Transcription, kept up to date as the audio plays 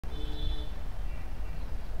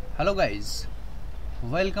Hello guys,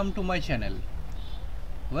 welcome to my channel.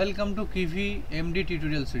 Welcome to Kivymd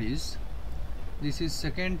tutorial series. This is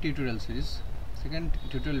second tutorial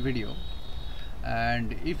video.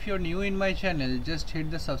 And if you're new in my channel, just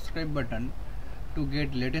hit the subscribe button to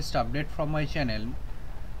get latest update from my channel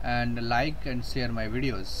and like and share my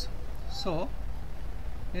videos. So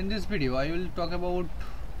in this video I will talk about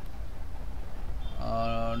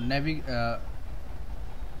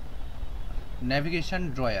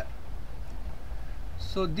navigation drawer.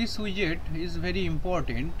 So this widget is very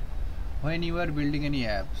important when you are building any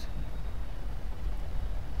apps.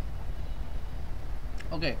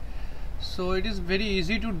 Okay, so it is very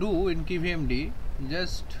easy to do in Kivymd.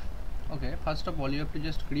 First of all you have to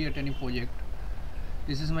just create any project.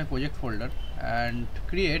 This is my project folder and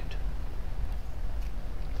create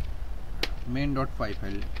main.py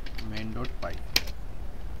file, main.py,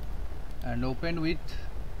 and open with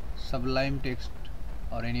Sublime Text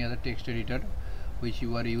or any other text editor which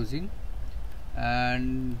you are using,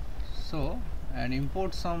 and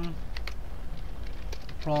import some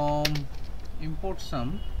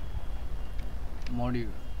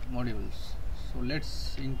modules. So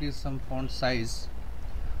let's increase some font size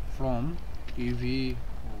from Kivy.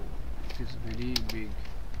 It is very big.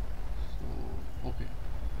 So okay,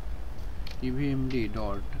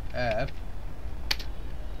 Kivymd.app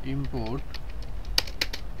import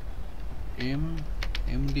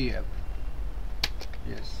mdf,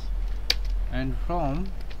 yes, and from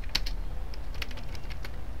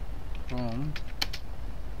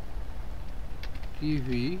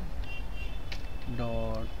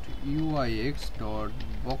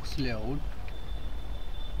Kivy.uix.boxlayout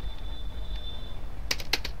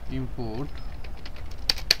import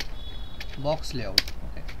box layout.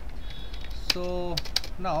 Okay, so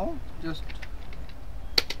now just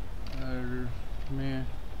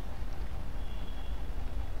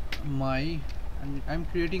I'm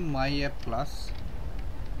creating my app class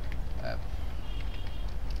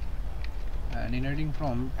and inheriting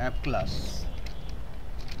from app class.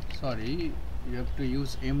 Sorry, you have to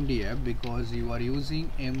use mdf because you are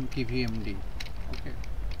using Kivymd. Okay,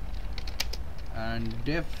 and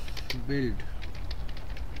def build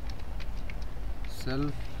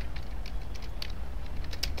self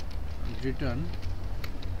return.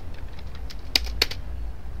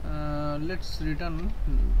 Let's return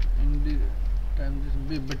in the time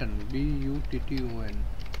this button button.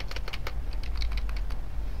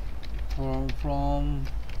 From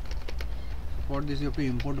for this you have to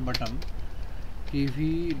import button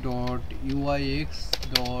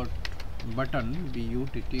Kivy.uix.button button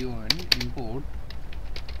import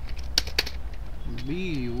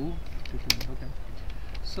button. Okay,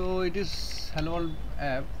 so it is hello world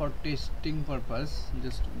app for testing purpose,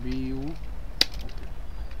 just bu. Okay,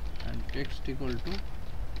 and text equal to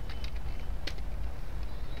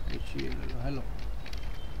hello.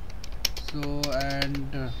 So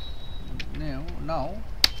and now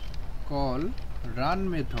call run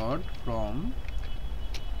method from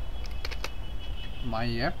my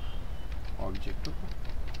app object. Okay,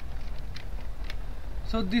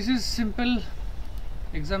 so this is simple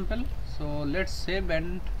example. So let's save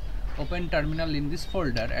and open terminal in this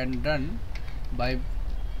folder and run by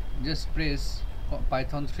just press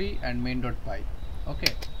python 3 and main.py.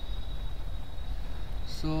 Okay,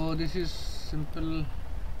 so this is simple.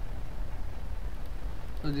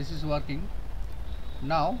 So this is working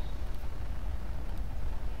now.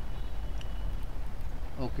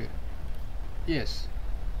 Okay, yes,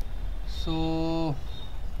 so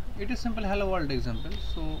it is simple hello world example.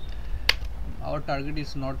 So our target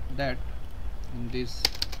is not that in this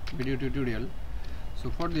video tutorial. So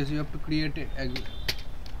for this you have to create a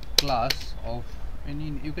class of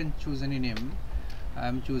any, you can choose any name. I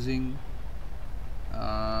am choosing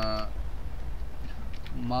my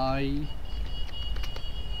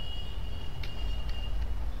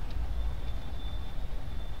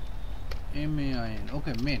main.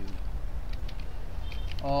 Okay, main,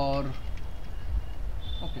 or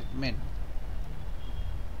okay, main,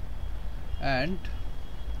 and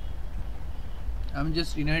I'm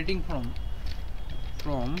just inheriting from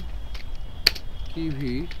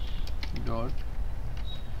Kivy.uix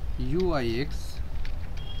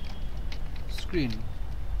screen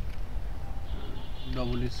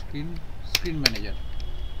screen manager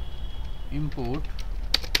import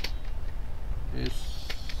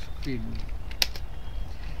screen.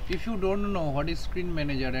 If you don't know what is screen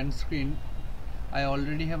manager and screen, I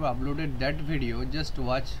already have uploaded that video, just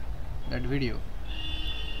watch that video.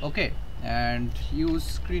 Okay, and use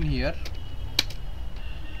screen here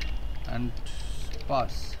and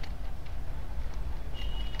pass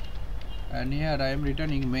and here I am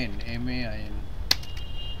returning main, main,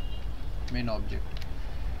 main object.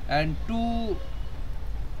 And to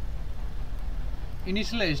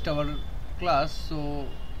initialize our class, so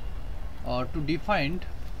to define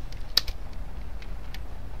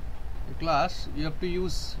a class, you have to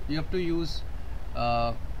use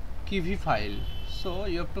Kivy file. So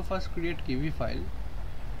you have to first create Kivy file,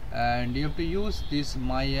 and you have to use this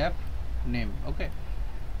my app name. Okay,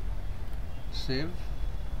 save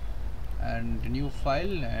and new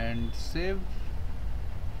file and save.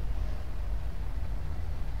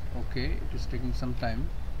 Okay, it is taking some time.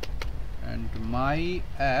 And my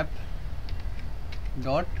app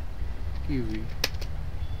dot Kivy.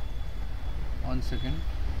 1 second.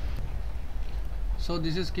 So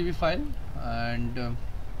this is Kivy file, and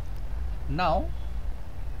now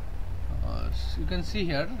you can see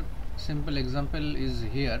here simple example is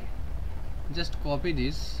here. Just copy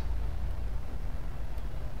this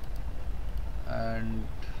and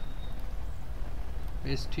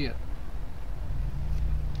paste here.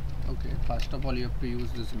 Okay, first of all you have to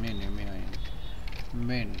use this main,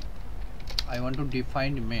 main. I want to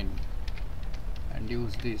define main and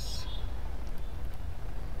use this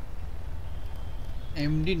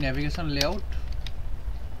MD navigation layout,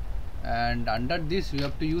 and under this you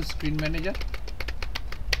have to use screen manager,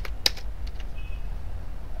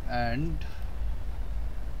 and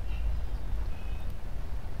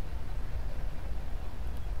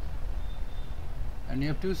you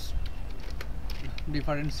have to use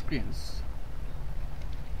different screens.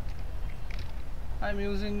 I'm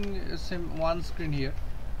using same one screen here.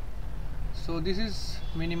 So this is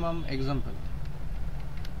minimum example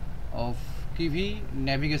of Kivy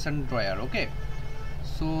navigation drawer. Okay,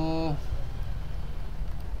 so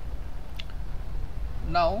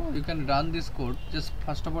now you can run this code. Just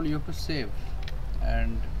first of all you have to save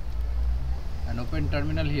and open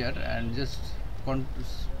terminal here, and just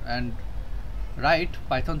and write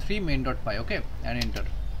python3 main.py. Okay, and enter.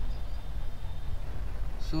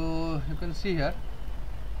 So you can see here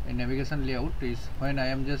a navigation layout is when I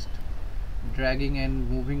am just dragging and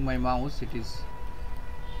moving my mouse, it is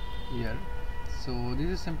here. So this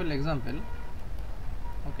is simple example.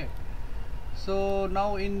 Okay, so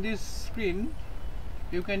now in this screen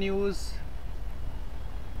you can use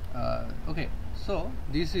okay, so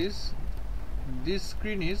this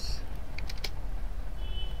screen is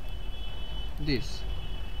this,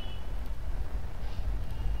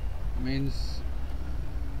 means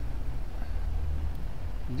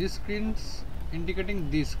this screen's indicating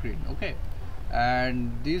this screen. Okay,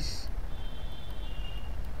 and this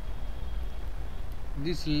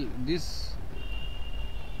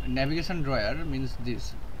navigation drawer means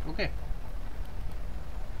this. Okay,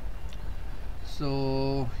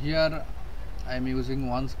 so here I am using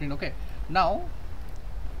one screen. Okay, now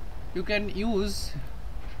you can use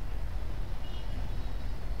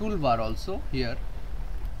toolbar also here.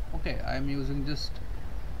 Okay, I am using just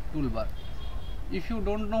toolbar. If you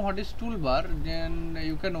don't know what is toolbar, then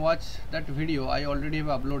you can watch that video. I already have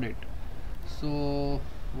uploaded, so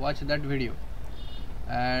watch that video.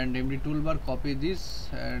 And MD toolbar, copy this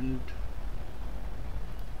and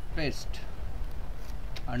paste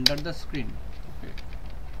under the screen. Okay,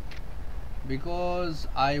 because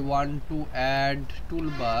I want to add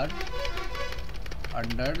toolbar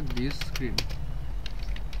under this screen.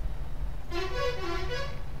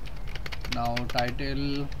 Now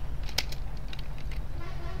title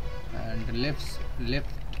and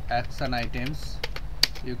left action items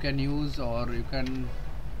you can use, or you can,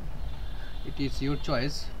 it is your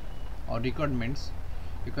choice, or requirements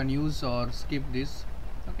you can use or skip this.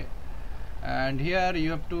 Okay, and here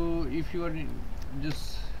you have to, if you are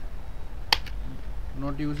just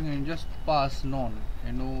not using any, just pass none,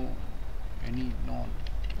 any none.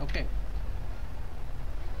 Okay,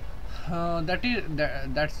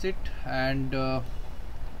 that's it. And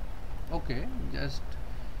okay, just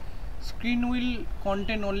screen will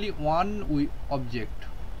contain only one object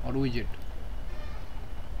or widget,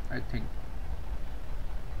 I think.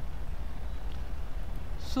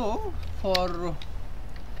 So for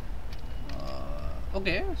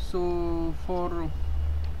okay, so for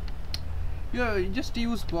you just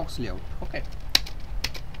use box layout. Okay,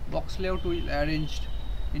 box layout will arranged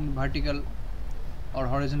in vertical or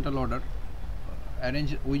horizontal order,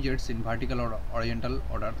 arrange widgets in vertical or horizontal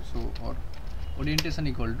order. So or orientation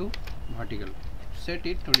equal to vertical, set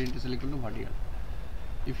it orientation equal to vertical.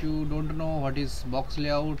 If you don't know what is box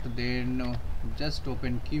layout, then just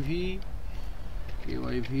open Kivy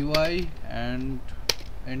Vy and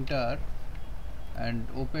enter, and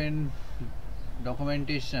open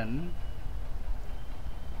documentation.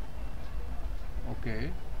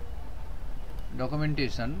 Okay,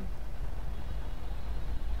 documentation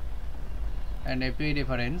and API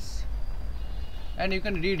reference, and you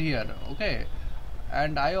can read here. Okay,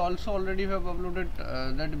 and I also already have uploaded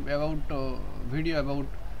that about video about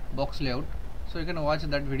box layout, so you can watch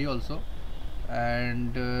that video also.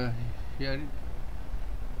 And here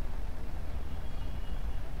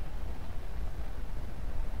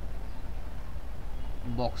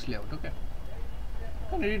box layout. Okay, you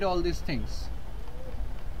can read all these things.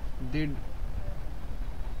 Did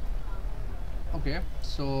okay,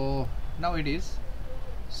 so now it is.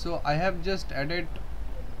 So I have just added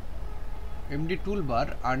MD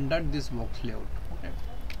toolbar under this box layout. Okay,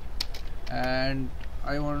 and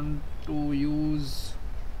I want to use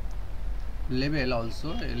label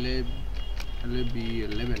also. Label.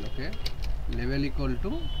 Okay, label equal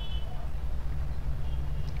to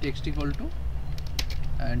text equal to,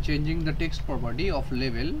 and changing the text property of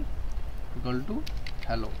label equal to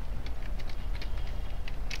hello.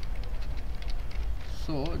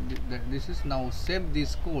 So this is now save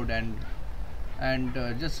this code and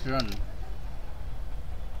just run.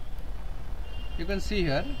 You can see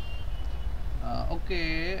here.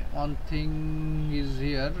 Okay, one thing is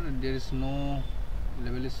here, there is no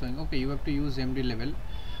label is showing. Okay, you have to use MD label,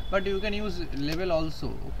 but you can use label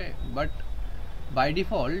also. Okay, but by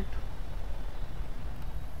default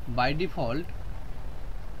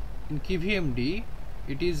in Kivymd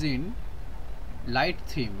it is in light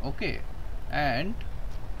theme. Okay, and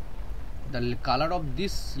the color of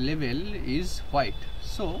this label is white,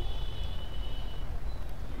 so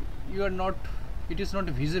you are not, it is not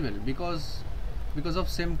visible because of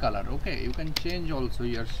same color. Okay, you can change also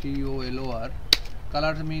your color.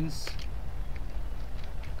 Color means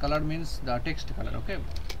the text color. Okay,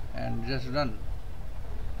 and just run.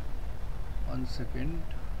 1 second,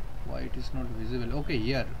 why it is not visible? Okay,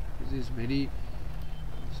 here this is very,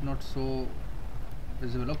 it's not so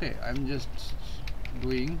visible. Okay, I'm just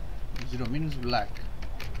doing 0 means black.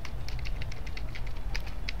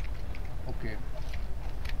 Okay,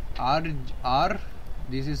 R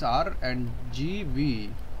this is R, and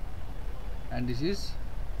GB, and this is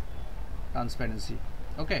transparency.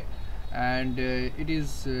 Okay, and it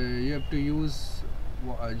is you have to use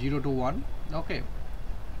 0 to 1. Okay,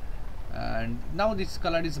 and now this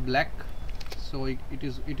color is black, so it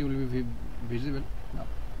will be visible. Now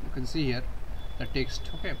you can see here the text.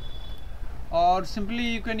 Okay, or simply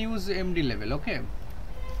you can use MD label. Okay,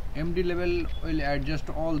 MD label will adjust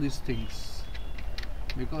all these things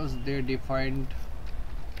because they defined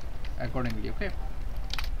accordingly. Okay,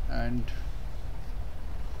 and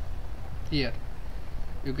here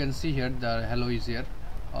you can see here the hello is here,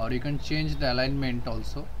 or you can change the alignment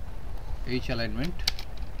also. H alignment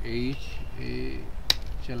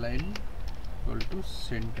align equal to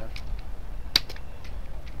center.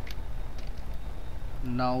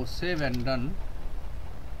 Now save and run.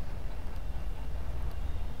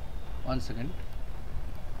 1 second.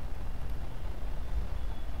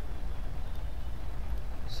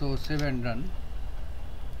 So save and run.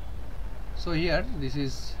 So here this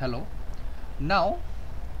is hello. Now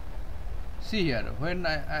see here, when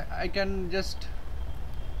I can just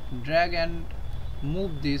drag and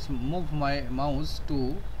move my mouse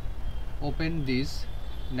to open this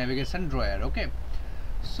navigation drawer. Okay,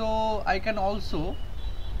 so I can also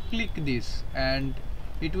click this and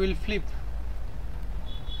it will flip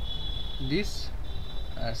this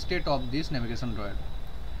state of this navigation drawer.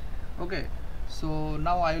 Okay, so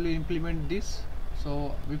now I will implement this.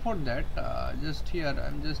 So before that, just here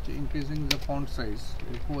I'm just increasing the font size.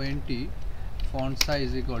 Font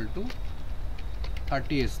size equal to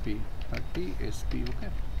 30 sp. Okay,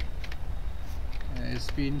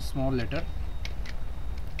 sp in small letter,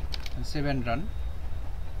 and save and run.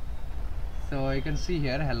 So you can see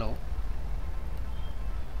here hello.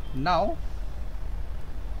 Now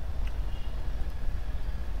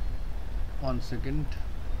 1 second.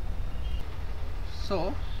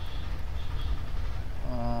 So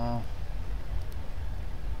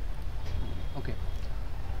okay,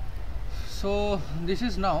 so this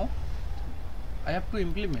is now I have to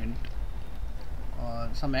implement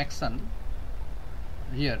some action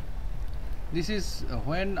here. This is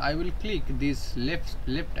when I will click this left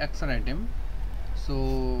action item.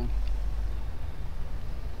 So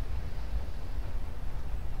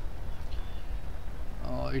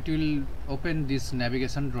it will open this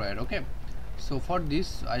navigation drawer. Okay, so for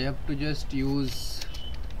this I have to just use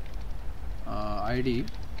ID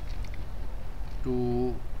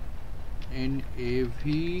to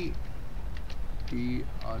NAVTRAWER.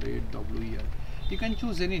 You can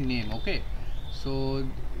choose any name. Okay, so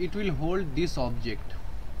it will hold this object.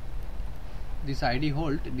 this id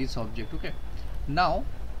hold this object. Okay, now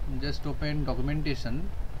just open documentation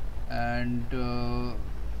and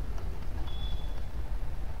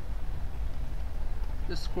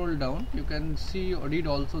just scroll down. You can see or read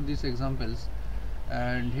also these examples,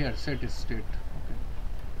 and here set state. Okay,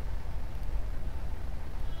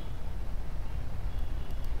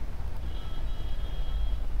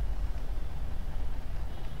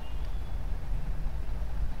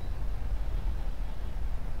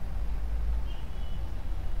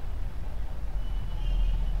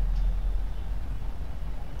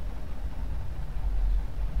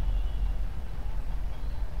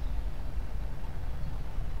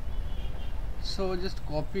 so just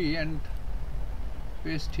copy and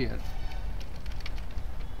paste here.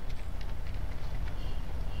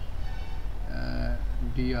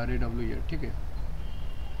 DRAW here. Okay,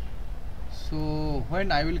 so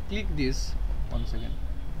when I will click this, one second,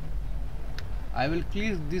 I will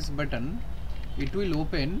click this button, it will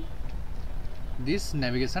open this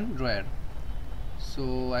navigation drawer.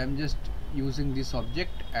 So I am just using this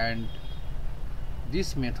object and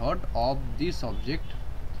this method of this object,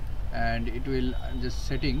 and it will just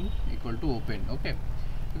setting equal to open. Okay,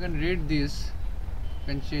 you can read this,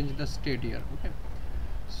 you can change the state here. Okay,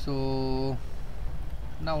 so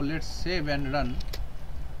now let's save and run.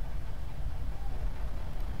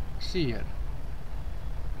 See here,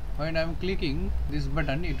 when I am clicking this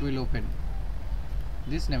button, it will open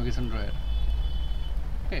this navigation drawer.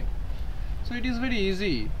 Okay, so it is very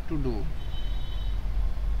easy to do.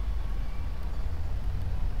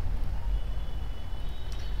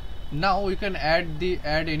 Now you can add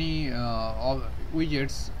any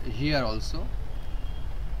widgets here also.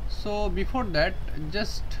 So before that,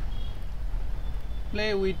 just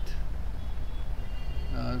play with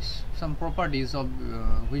some properties of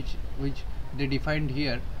which they defined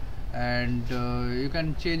here, and you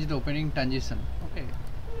can change the opening transition. Okay,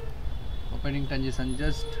 opening transition,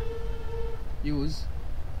 just use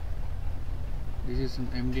this is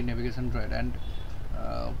MD navigation drawer and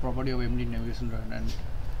property of MD navigation drawer, and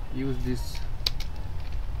use this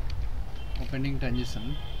opening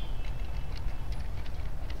transition.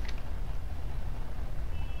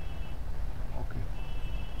 Okay,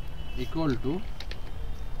 equal to,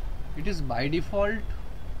 it is by default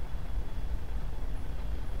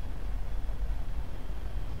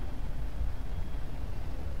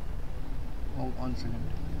one second,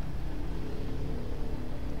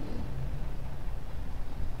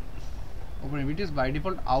 open, it is by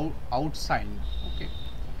default out sign. Okay,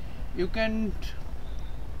 you can,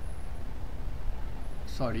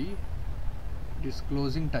 sorry, it is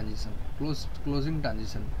closing transition, closing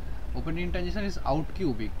transition. Opening transition is out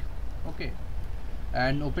cubic. Okay,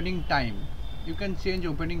 and opening time, you can change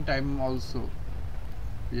opening time also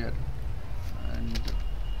here, and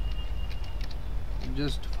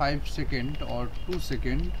just 5 seconds or 2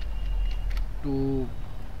 seconds to,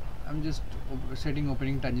 I'm just setting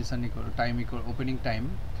opening transition equal time equal opening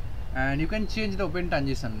time, and you can change the open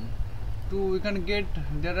transition to, you can get,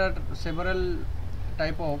 there are several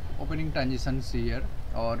type of opening transitions here,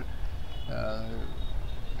 or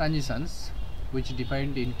transitions which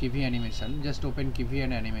defined in Kivy animation. Just open Kivy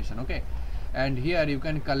and animation. Okay, and here you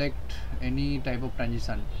can collect any type of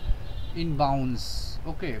transition in bounds.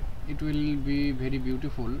 Okay, it will be very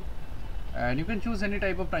beautiful, and you can choose any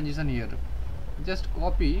type of transition here. Just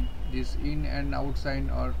copy this in and out sign,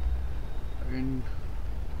 or in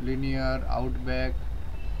linear, out, back,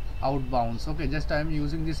 outbounds. Okay, just I am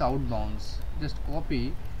using this outbounds, just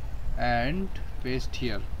copy and paste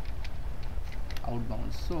here,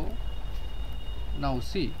 outbounds. So now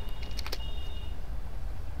see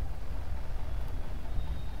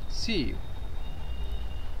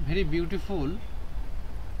very beautiful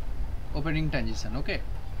opening transition. Okay,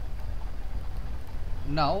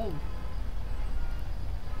 now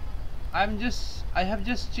I have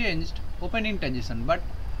just changed opening transition, but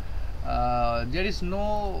there is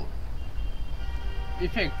no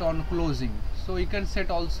effect on closing, so you can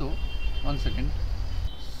set also, one second,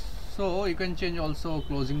 so you can change also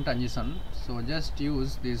closing transition. So just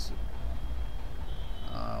use this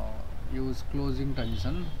use closing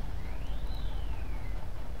transition.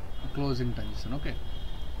 Okay,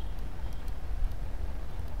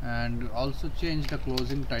 and also change the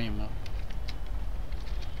closing time.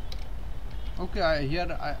 Okay,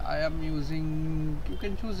 here I am using, you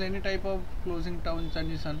can choose any type of closing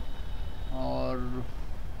transition, or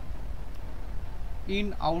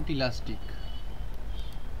in out elastic.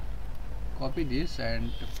 Copy this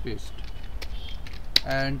and paste,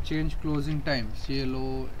 and change closing time,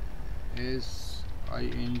 CLOSING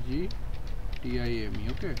TIME.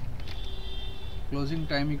 Okay, closing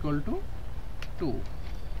time equal to 2.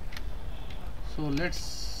 So let's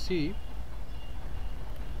see.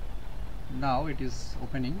 Now it is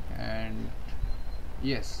opening, and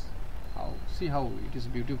yes, see how it is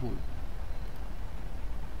beautiful.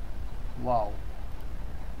 Wow.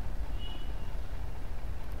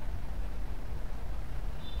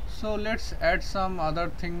 So let's add some other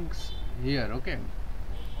things here. Okay,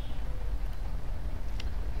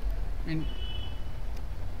 in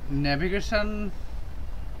navigation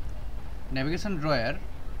drawer,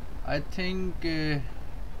 I think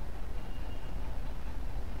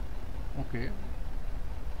okay,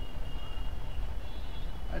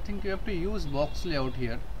 I think you have to use box layout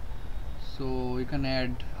here, so you can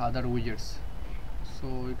add other widgets. So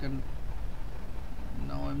you can,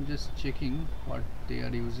 now I'm just checking what they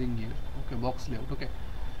are using here. Okay, box layout. Okay,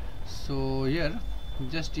 so here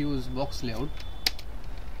just use box layout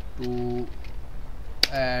to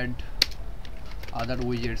add other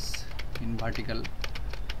widgets in vertical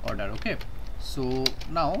order. Okay, so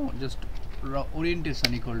now just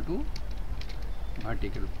orientation equal to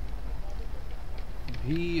vertical,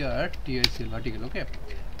 VRTICL, vertical. Okay,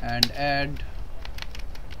 and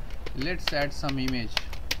let's add some image,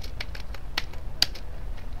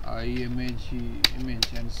 image,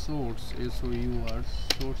 and source, SOUR,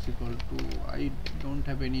 source equal to, I don't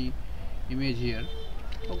have any image here.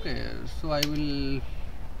 Okay, so I will,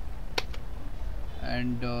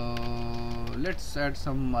 and let's add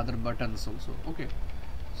some other buttons also. Okay,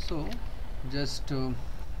 so just to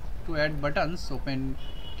add buttons, open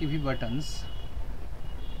Kivy buttons.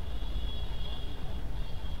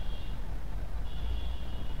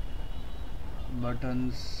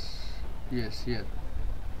 Yes, here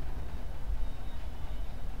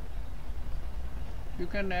you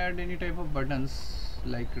can add any type of buttons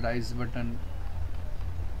like rise button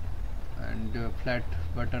and flat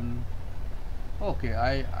button. Okay,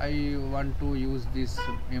 I want to use this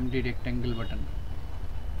empty rectangle button,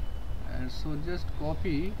 and so just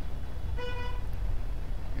copy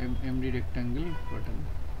empty rectangle button,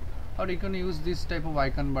 or you can use this type of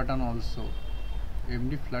icon button also,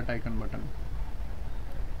 empty flat icon button.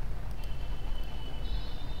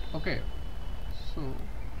 Okay, so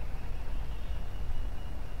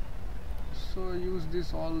use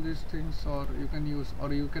this, all these things, or you can use,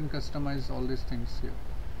 or you can customize all these things here.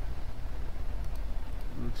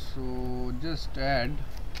 So just add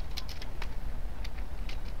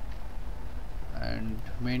and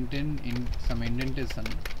maintain in some indentation.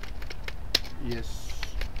 Yes,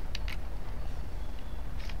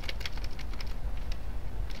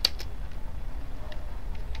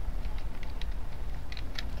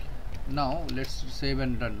 now let's save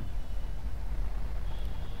and run.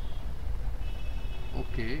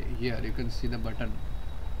 Okay, here you can see the button,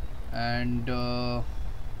 and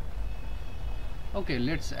okay,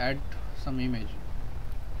 let's add some image.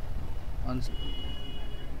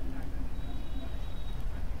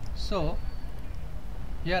 So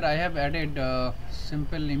here I have added a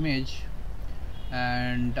simple image,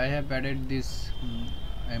 and I have added this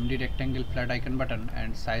empty rectangle flat icon button,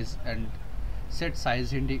 and size, and set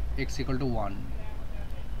size int x equal to 1.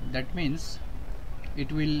 That means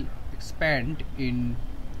it will expand in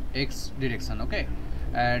x direction. Okay,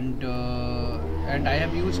 and I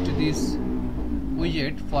have used this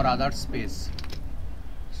widget for other space.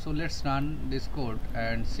 So let's run this code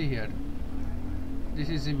and see here. This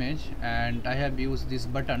is image, and I have used this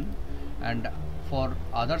button, and for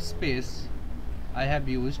other space I have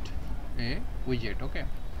used a widget. Okay,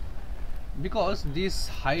 because this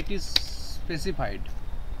height is specified.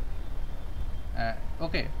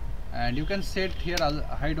 Okay, and you can set here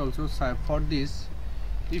height also. So for this,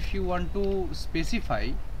 if you want to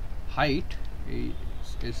specify height,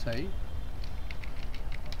 SI,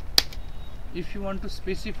 if you want to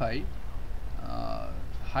specify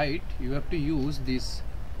height, you have to use this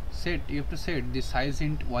set, you have to set the size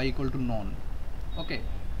int y equal to none. Okay,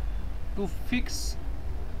 to fix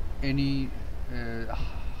any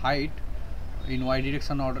height in y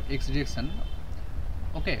direction or x direction.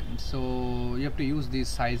 Okay, so you have to use this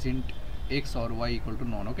size int x or y equal to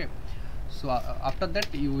none. Okay, so after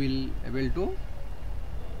that you will able to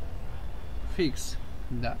fix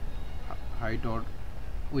the height or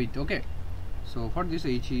width. Okay, so for this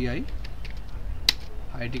HEI,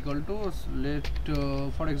 height equal to, let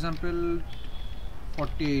for example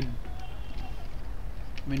 48,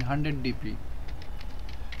 100 dp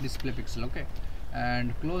display pixel. Okay,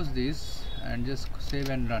 and close this and just save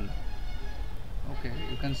and run. Okay,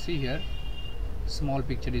 you can see here small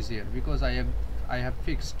picture is here because I have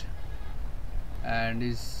fixed, and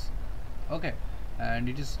is okay, and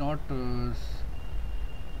it is not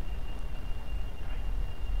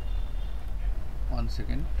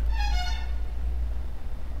second.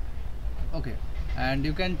 Okay, and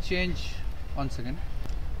you can change 1 second.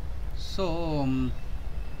 So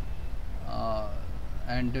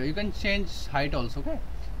and you can change height also. Okay,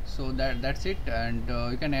 so that's it. And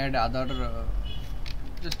you can add other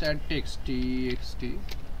just add txt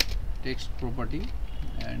text property,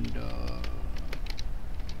 and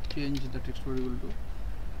change the text variable to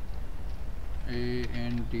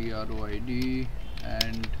Android,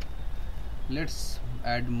 and let's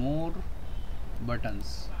add more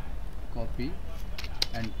buttons. Copy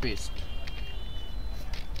and paste.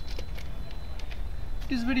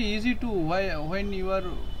 It is very easy to when you are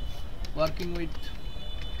working with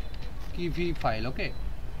Kivy file. Okay,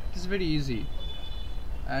 it is very easy,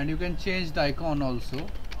 and you can change the icon also.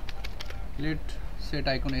 Let set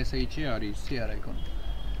icon share share icon,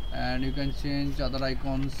 and you can change other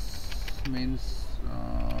icons, means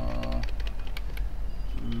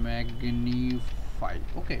magnify.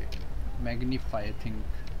 Okay, magnify I think,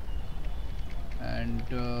 and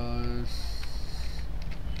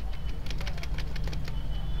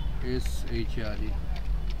share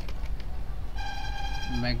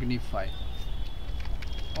magnify,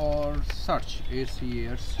 or search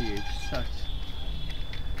search.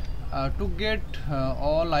 To get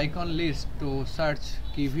all icon list, to search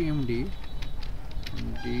Kivymd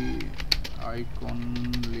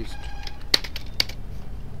icon list.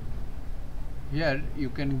 Here you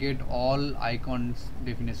can get all icons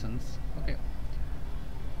definitions. Okay,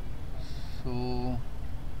 so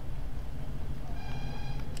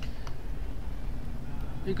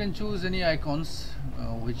you can choose any icons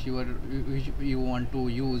which you want to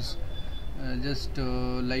use, just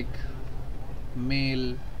like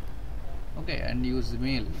mail. Okay, and use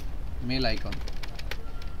mail icon,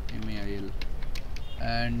 mail,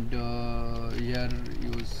 and here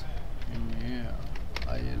use mail.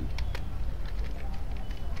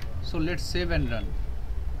 So let's save and run.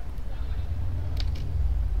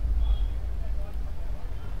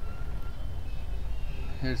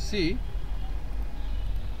 Here see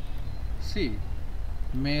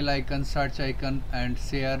mail icon, search icon, and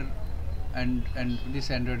share, and this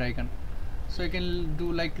Android icon. So you can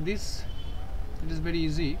do like this. It is very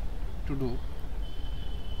easy to do,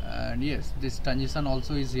 and yes, this transition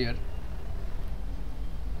also is here.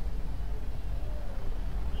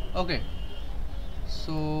 Okay,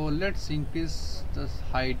 so let's increase the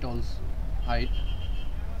height also,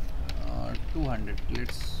 200.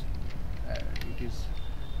 Let's it is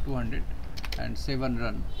 200, and save and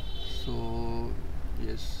run. So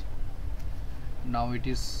yes, now it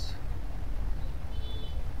is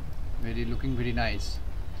looking very nice.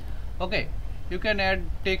 Okay, you can add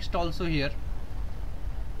text also here.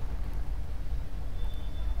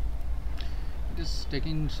 It is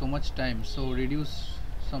taking so much time, so reduce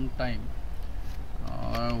some time.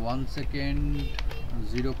 1 second,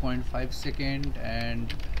 0.5 second,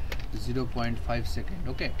 and 0.5 second.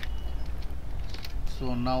 Okay,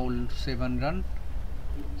 so now save and run.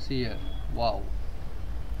 See here, wow,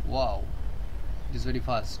 it is very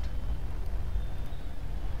fast.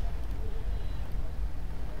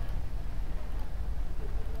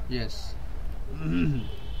 Yes.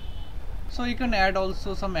 So you can add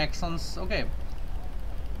also some actions. Okay,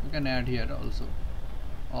 you can add here also,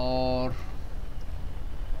 or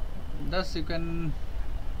thus you can,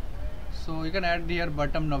 so you can add here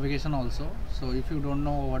button navigation also. So if you don't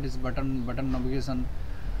know what is button navigation,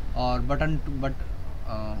 or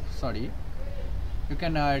sorry, you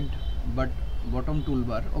can add bottom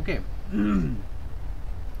toolbar. Okay.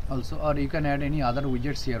 Also, or you can add any other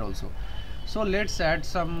widgets here also. So let's add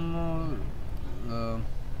some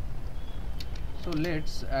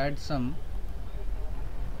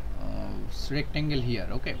rectangle here.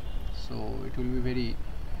 Okay, so it will be very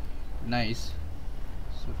nice.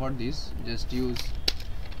 So for this, just use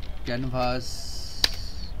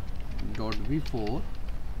canvas.v4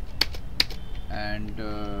 and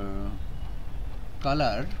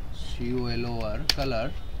color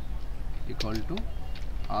color equal to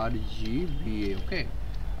RGBA. Okay,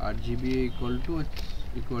 RGBA equal to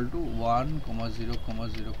 1, 0,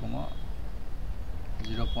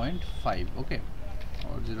 0.5. Okay,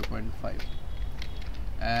 or 0.5,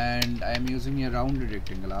 and I am using a rounded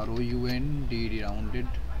rectangle, round rounded,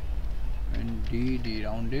 and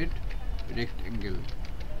rounded rectangle.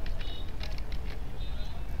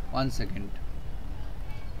 1 second.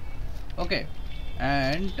 Okay,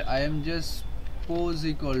 and I am just pose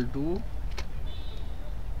equal to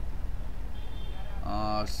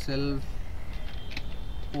self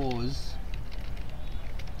pose,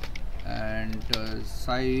 and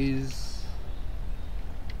size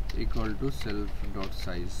equal to self dot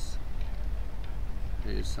size.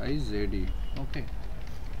 SIZD. Okay,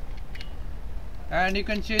 and you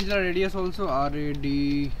can change the radius also,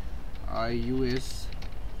 RADIUS,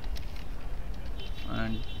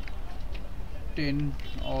 and 10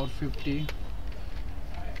 or 50,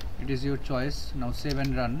 it is your choice. Now save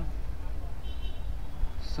and run.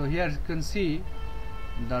 So here you can see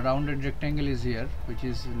the rounded rectangle is here, which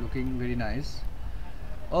is looking very nice.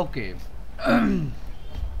 Okay.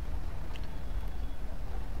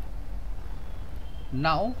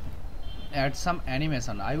 Now add some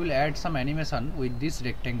animation. I will add some animation with this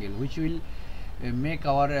rectangle, which will make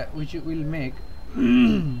our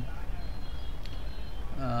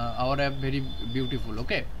our app very beautiful.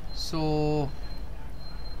 Okay, so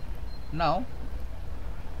now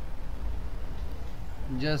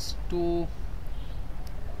just to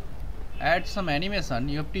add some animation,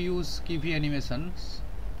 you have to use Kivy animations.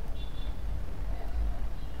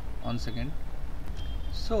 1 second.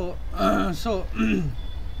 So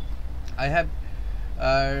I have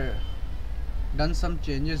done some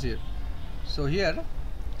changes here. So here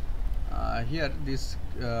this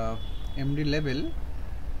MD label,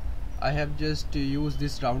 I have just used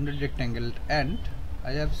this rounded rectangle, and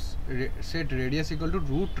I have set radius equal to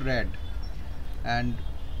root rad. And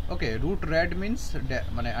okay, root rad means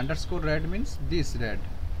underscore rad means this rad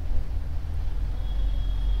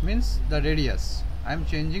means the radius. I am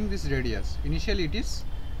changing this radius. Initially it is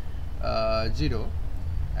 0,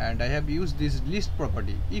 and I have used this list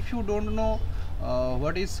property. If you don't know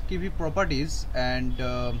what is Kivy properties, and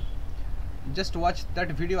just watch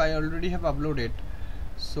that video, I already have uploaded.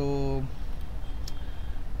 So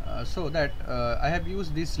that I have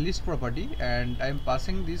used this list property, and I am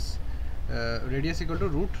passing this radius equal to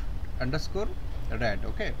root underscore rad.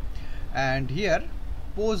 Okay, and here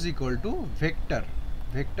pose equal to vector.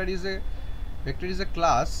 Vector is a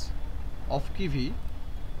class of Kivy.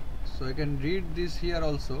 So I can read this here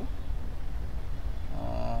also,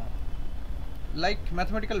 like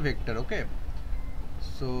mathematical vector. Okay,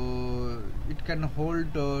 so it can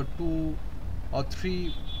hold 2 or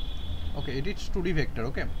 3. Okay, it is 2D vector.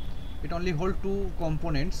 Okay, it only hold 2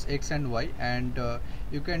 components, x and y, and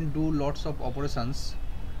you can do lots of operations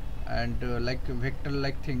and like vector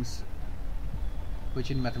like things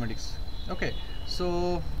which in mathematics. Okay,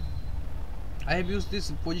 so I have used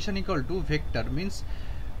this position equal to vector, means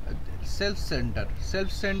self center.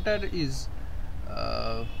 Self center is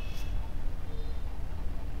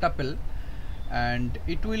tuple, and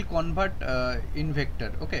it will convert in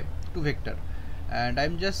vector, okay, to vector. And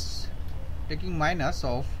I'm just taking minus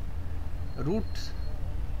of root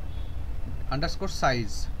underscore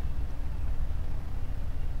size.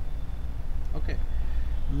 Okay,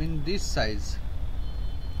 I mean this size,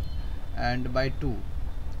 and by 2.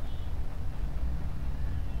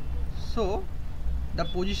 So the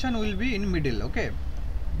position will be in middle. Okay,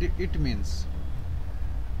 it means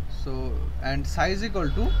so, and size equal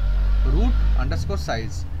to root underscore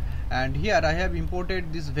size. And here I have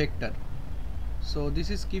imported this vector. So this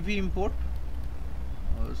is Kivy import.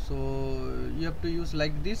 So you have to use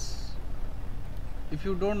like this. If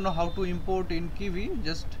you don't know how to import in Kivy,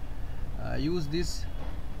 just use this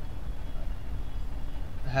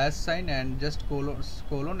hash sign and just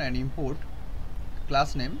colon and import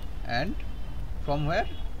class name, and from where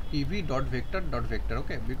Kivy.vector.vector.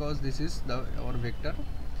 Okay, because this is our vector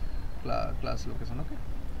class location. Okay,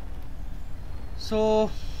 so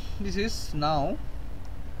this is now.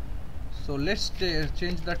 So let's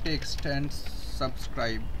change the text and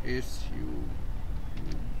subscribe. SUBSCRIB,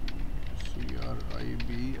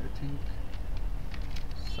 I think.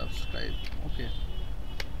 Subscribe. Okay.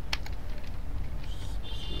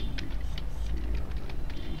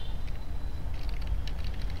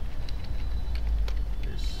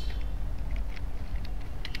 Yes.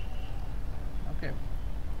 Okay.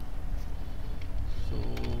 So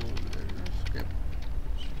let's skip.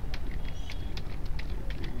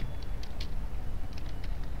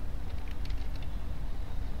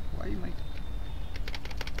 Why might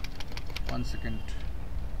 1 second.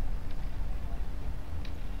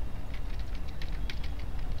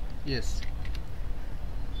 Yes,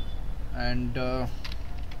 and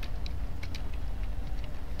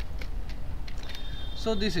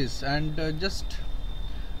so this is, and just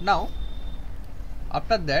now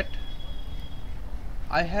after that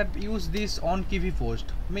I have used this on Kivy post,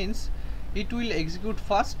 means it will execute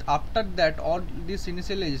first. After that, all this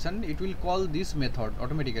initialization, it will call this method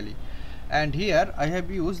automatically. And here I have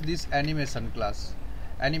used this animation class.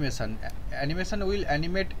 Animation will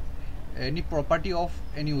animate any property of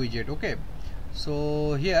any widget. Okay,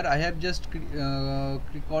 so here I have just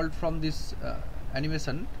called from this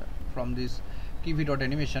animation, from this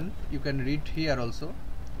Kivy.animation. You can read here also.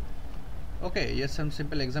 Okay, yes, some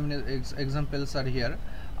simple examples are here.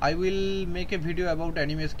 I will make a video about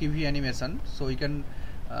Kivy animation, so you can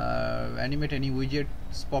animate any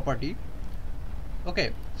widget's property.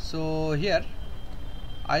 Okay, so here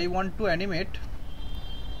I want to animate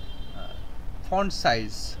font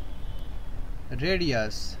size,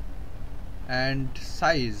 radius, and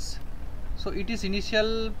size. So it is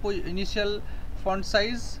initial font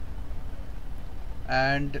size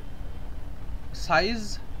and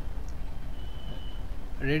size,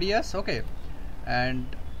 radius. Okay, and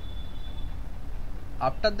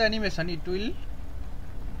after the animation it will,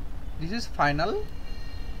 this is final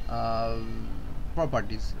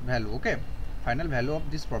properties value. Okay, final value of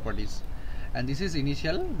this properties, and this is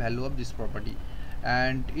initial value of this property,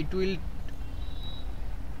 and it will,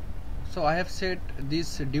 so I have set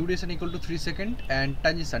this duration equal to 3 seconds and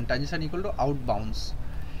transition equal to out bounds.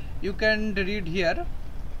 You can read here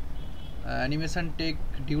animation take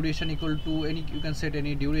duration equal to any, you can set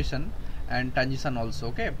any duration and transition also.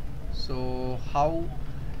 Okay, so how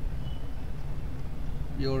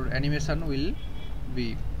your animation will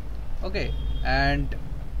be. Okay, and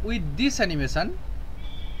with this animation,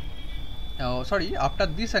 after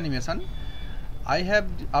this animation I have,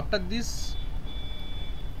 after this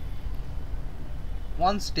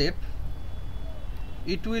one step,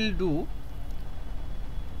 it will do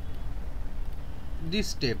this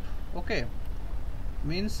step. Okay,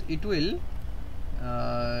 means it will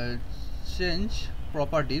change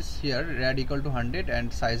properties here, rad equal to 100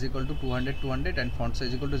 and size equal to 200 and font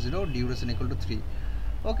size equal to 0, duration equal to 3.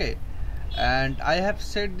 Okay, and I have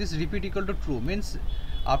set this repeat equal to true, means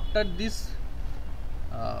after this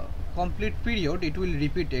complete period it will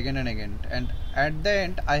repeat again and again, and at the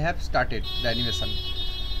end I have started the animation,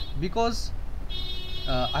 because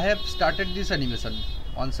I have started this animation.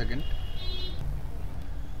 1 second,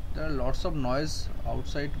 there are lots of noise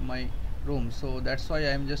outside my room, so that's why I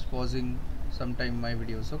am just pausing sometime my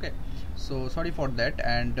videos. Okay, so sorry for that,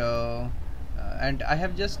 and I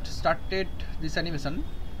have just started this animation.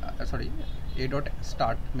 A dot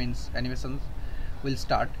start means animations will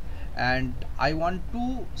start, and I want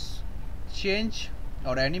to change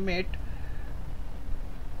or animate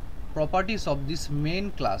properties of this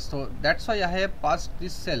main class, so that's why I have passed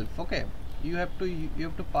this self. Okay, you have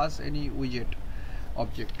to pass any widget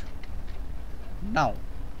object. Now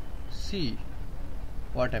see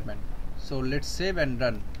what happened. So let's save and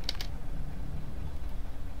run.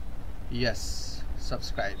 Yes,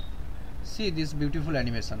 subscribe. See this beautiful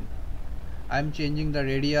animation. I am changing the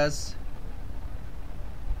radius.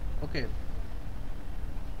 Okay,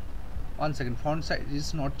 1 second, font size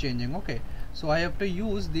is not changing. Okay, so I have to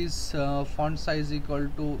use this font size equal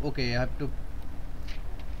to, okay, I have to,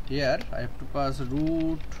 here I have to pass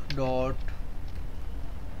root dot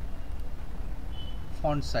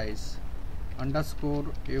font size underscore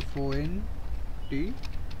FONT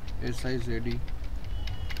SIZD.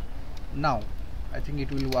 Now I think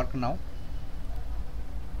it will work now.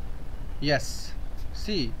 Yes,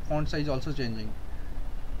 see font size also changing.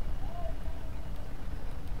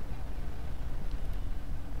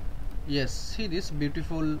 Yes, see this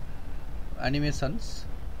beautiful animations.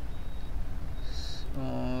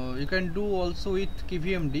 You can do also with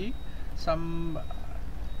Kivymd. Some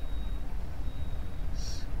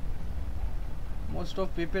most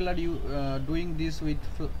of people are doing this with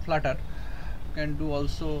Flutter. You can do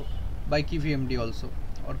also by Kivymd also,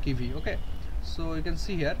 or Kivy. Okay, so you can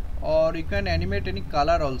see here, or you can animate any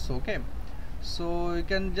color also. Okay, so you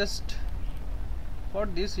can just, for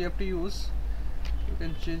this you have to use, you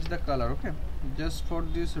can change the color. Okay, just for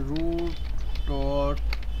this root dot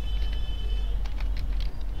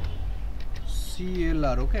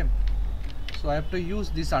CLR. Okay, so I have to use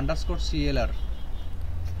this underscore CLR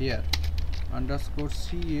here, underscore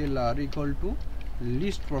CLR equal to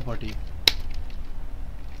list property.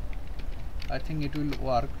 I think it will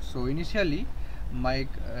work. So initially my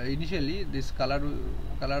initially this color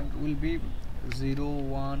will be 0,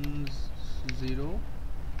 1, 0,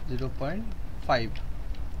 0.5.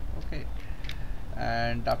 okay,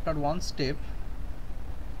 and after one step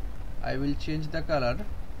I will change the color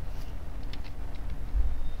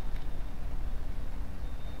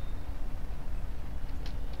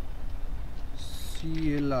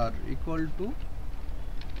CLR equal to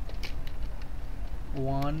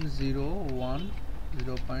 101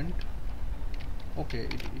 0. Okay,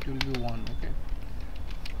 it will be 1. Okay,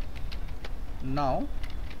 now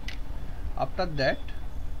after that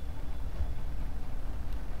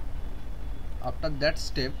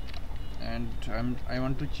step, and I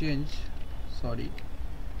want to change, sorry,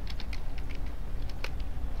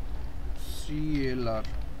 CLR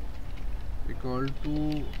equal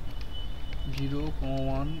to 0,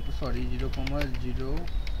 1, sorry, 0, 0,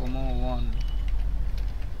 1,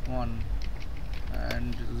 1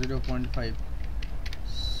 and 0.5.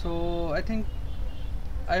 So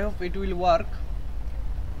I hope it will work.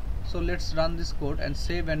 So let's run this code and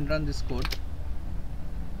save and run this code.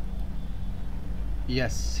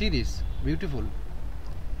 Yes, see this, beautiful.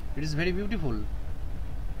 It is very beautiful.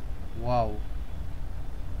 Wow.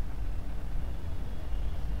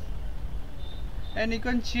 And you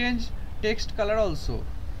can change text color also.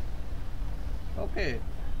 Okay,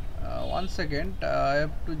 1 second, I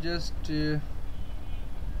have to just it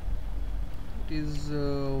is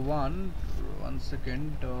 1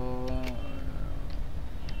 second,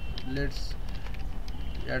 let's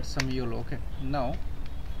add some yellow. Okay, now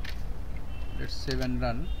let's save and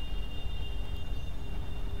run.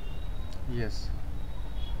 Yes,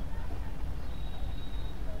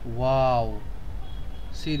 wow,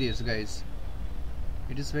 see this guys,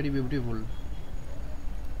 it is very beautiful.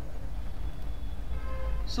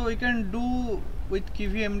 So you can do with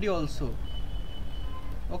Kivymd also.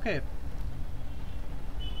 Okay,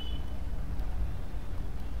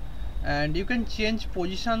 and you can change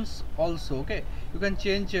positions also. Okay, you can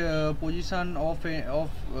change position of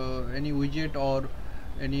any widget or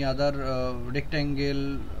any other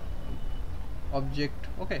rectangle object,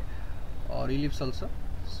 okay, or ellipse also.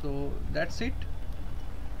 So that's it.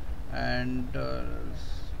 And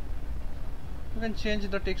you can change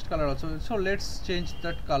the text color also. So let's change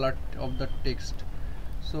that color of the text.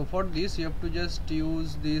 So for this you have to just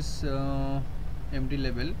use this empty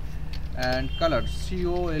label and color,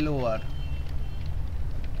 color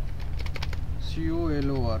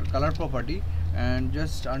color property, and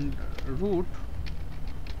just root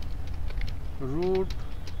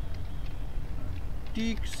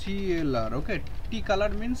TCLR. okay,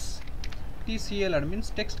 TCLR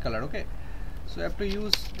means text color. Okay, so I have to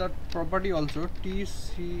use that property also.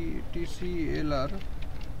 TCLR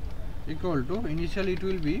equal to, initially it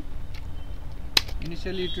will be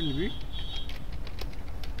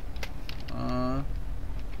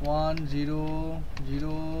 1 0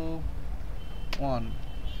 0 1,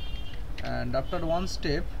 and after one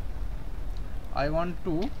step I want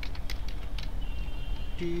to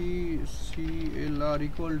TCLR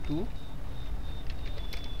equal to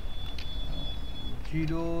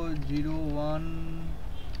 0 0 1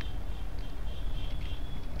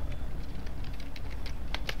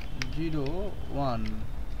 0 1,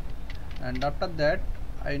 and after that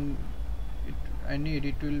I need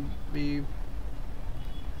it will be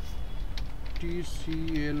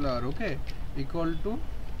TCLR, okay, equal to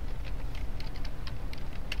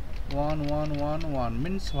 1 1 1 1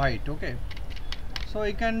 means white. Okay, so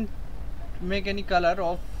you can make any color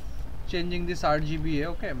of changing this RGBA.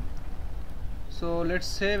 Okay, so let's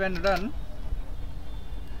save and run.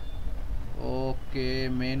 Okay,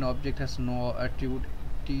 main object has no attribute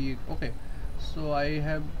T. Okay, so I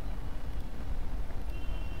have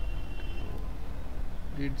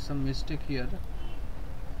did some mistake here.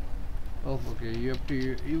 Oh, okay, you have to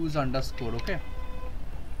use underscore. Okay,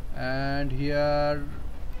 and here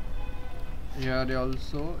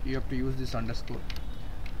also you have to use this underscore.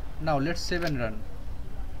 Now let's save and run.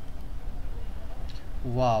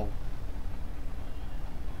 Wow,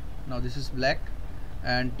 now this is black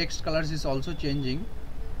and text colors is also changing.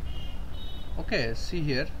 Okay, see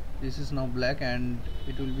here, this is now black and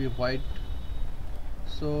it will be white.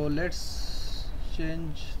 So let's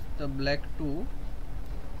change the black to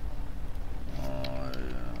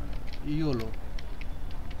yellow,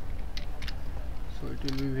 so it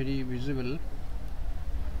will be very visible.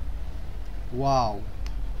 Wow,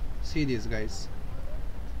 see this guys,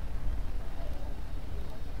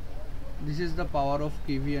 this is the power of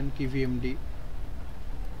Kivy and Kivymd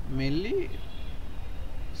mainly.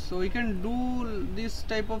 So you can do this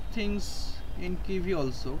type of things in Kivy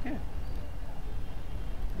also. Okay,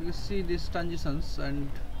 you see these transitions and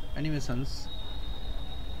animations.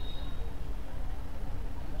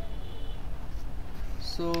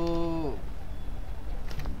 So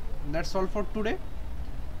that's all for today.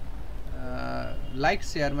 Like,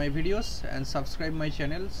 share my videos and subscribe my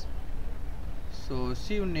channels. So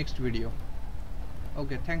see you next video.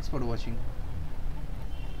 Okay, thanks for watching.